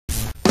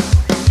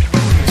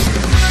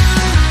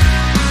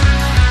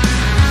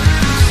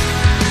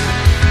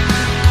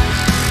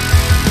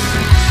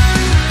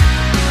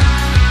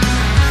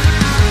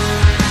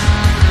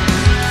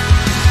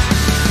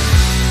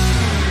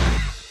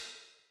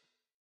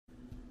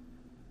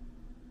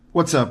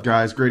What's up,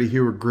 guys? Grady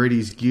here with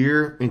Grady's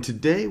Gear, and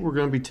today we're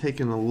going to be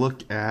taking a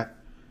look at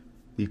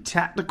the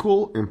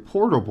tactical and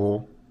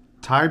portable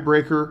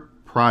tiebreaker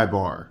pry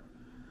bar.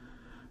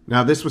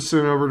 Now, this was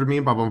sent over to me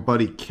by my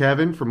buddy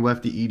Kevin from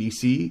Lefty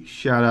EDC.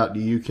 Shout out to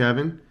you,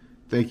 Kevin.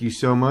 Thank you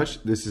so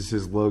much. This is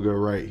his logo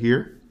right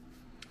here.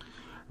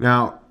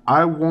 Now,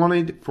 I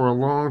wanted for a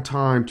long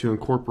time to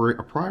incorporate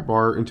a pry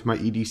bar into my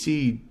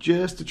EDC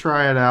just to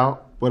try it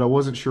out, but I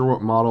wasn't sure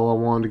what model I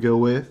wanted to go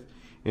with.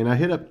 And I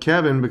hit up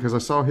Kevin because I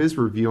saw his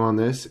review on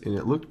this and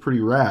it looked pretty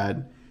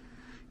rad.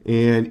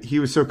 And he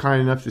was so kind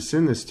enough to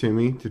send this to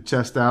me to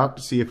test out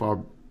to see if I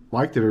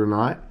liked it or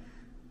not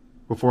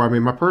before I made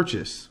my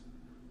purchase.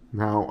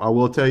 Now, I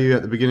will tell you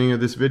at the beginning of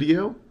this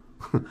video,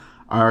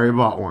 I already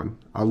bought one.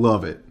 I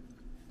love it.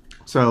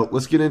 So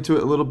let's get into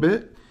it a little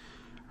bit.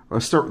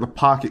 Let's start with the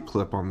pocket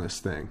clip on this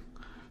thing.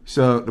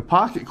 So the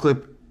pocket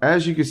clip,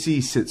 as you can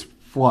see, sits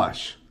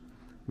flush.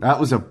 That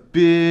was a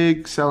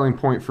big selling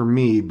point for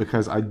me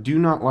because I do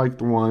not like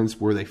the ones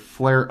where they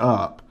flare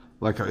up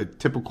like a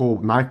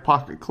typical knife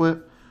pocket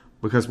clip,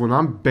 because when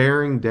I'm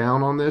bearing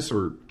down on this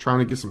or trying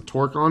to get some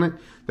torque on it,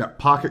 that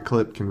pocket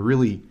clip can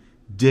really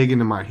dig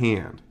into my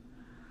hand.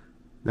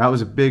 That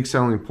was a big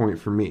selling point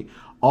for me.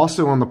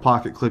 Also on the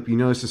pocket clip, you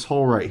notice this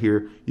hole right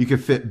here, you can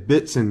fit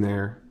bits in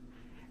there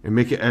and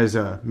make it as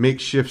a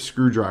makeshift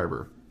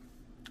screwdriver.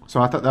 So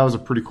I thought that was a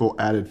pretty cool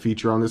added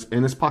feature on this,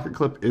 and this pocket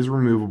clip is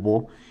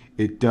removable.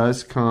 It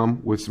does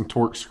come with some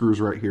Torx screws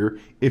right here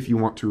if you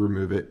want to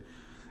remove it.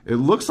 It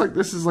looks like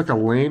this is like a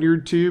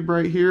lanyard tube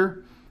right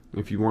here.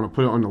 If you want to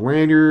put it on the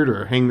lanyard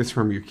or hang this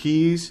from your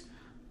keys,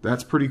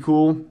 that's pretty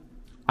cool.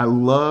 I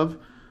love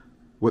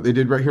what they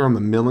did right here on the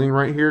milling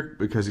right here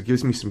because it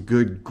gives me some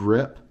good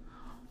grip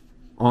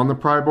on the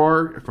pry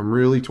bar. If I'm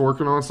really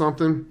torquing on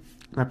something,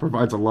 that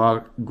provides a lot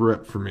of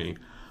grip for me.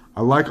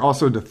 I like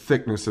also the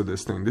thickness of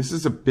this thing. This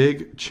is a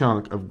big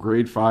chunk of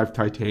grade 5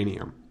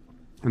 titanium.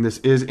 And this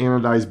is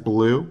anodized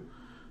blue.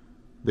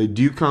 They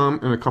do come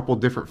in a couple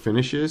different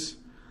finishes.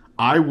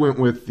 I went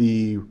with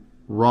the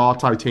raw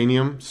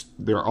titanium.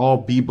 They're all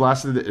bee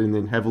blasted and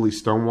then heavily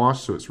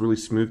stonewashed, so it's really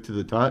smooth to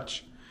the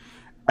touch.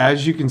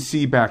 As you can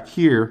see back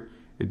here,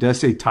 it does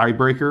say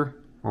tiebreaker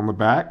on the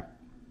back.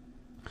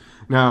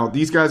 Now,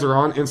 these guys are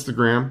on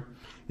Instagram.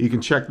 You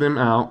can check them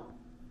out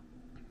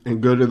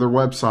and go to their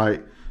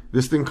website.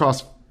 This thing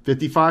costs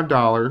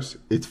 $55.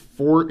 It's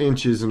 4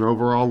 inches in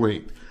overall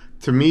length.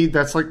 To me,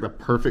 that's like the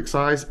perfect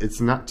size.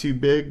 It's not too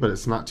big, but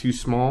it's not too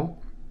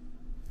small.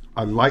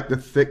 I like the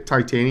thick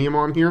titanium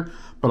on here,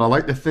 but I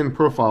like the thin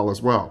profile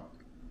as well,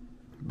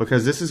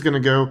 because this is going to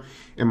go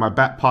in my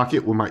back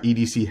pocket with my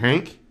EDC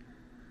Hank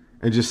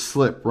and just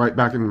slip right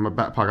back into my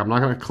back pocket. I'm not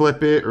going to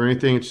clip it or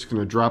anything. It's just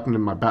going to drop into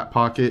my back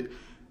pocket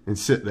and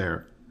sit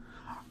there.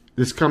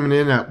 This coming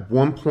in at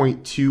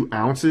 1.2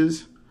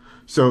 ounces.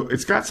 So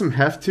it's got some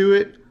heft to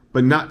it,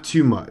 but not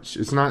too much.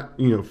 It's not,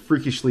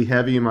 freakishly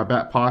heavy in my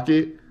back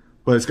pocket,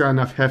 but it's got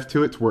enough heft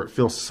to it to where it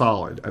feels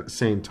solid at the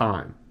same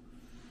time.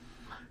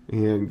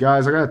 And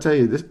guys, I gotta tell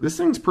you, this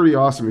thing's pretty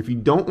awesome. If you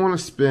don't want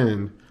to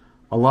spend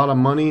a lot of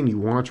money and you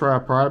want to try a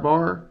pry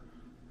bar,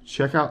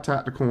 check out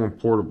Tactical and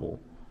Portable.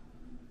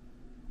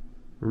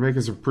 They're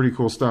making some pretty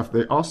cool stuff.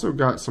 They also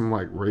got some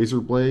like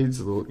razor blades,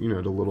 the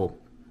little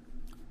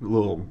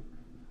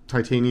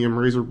titanium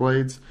razor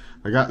blades.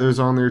 I got those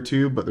on there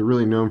too, but they're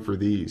really known for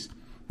these.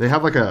 They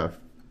have like a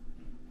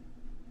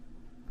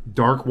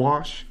dark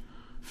wash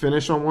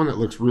finish on one that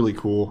looks really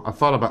cool. I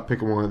thought about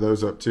picking one of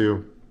those up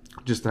too,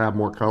 just to have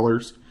more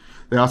colors.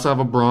 They also have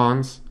a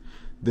bronze,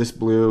 this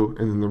blue,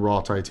 and then the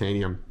raw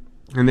titanium.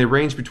 And they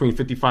range between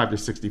 $55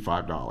 to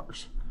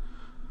 $65.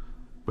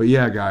 But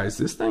yeah, guys,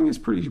 this thing is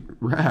pretty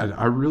rad.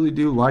 I really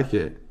do like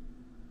it.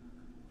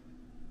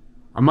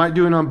 I might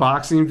do an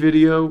unboxing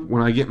video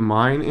when I get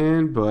mine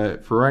in,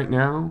 but for right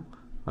now,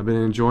 I've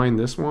been enjoying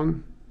this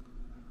one.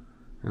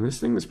 And this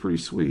thing is pretty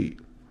sweet.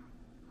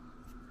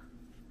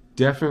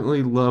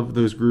 Definitely love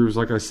those grooves,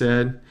 like I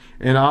said.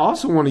 And I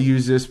also want to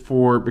use this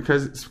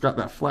because it's got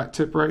that flat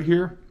tip right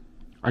here,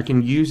 I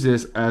can use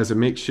this as a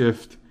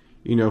makeshift,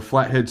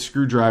 flathead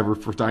screwdriver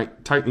for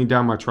tightening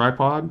down my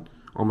tripod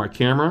on my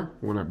camera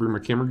when I bring my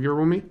camera gear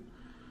with me.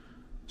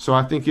 So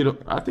I think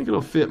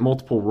it'll fit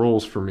multiple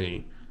roles for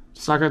me.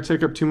 It's not going to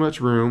take up too much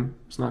room.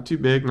 It's not too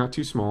big, not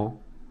too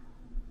small.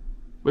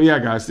 But yeah,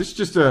 guys, this is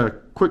just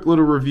a quick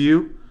little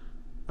review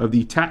of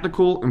the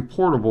tactical and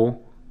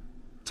portable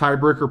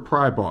tiebreaker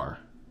pry bar.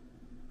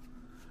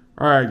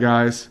 Alright,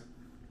 guys,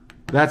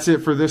 that's it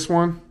for this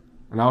one,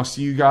 and I'll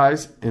see you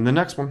guys in the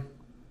next one.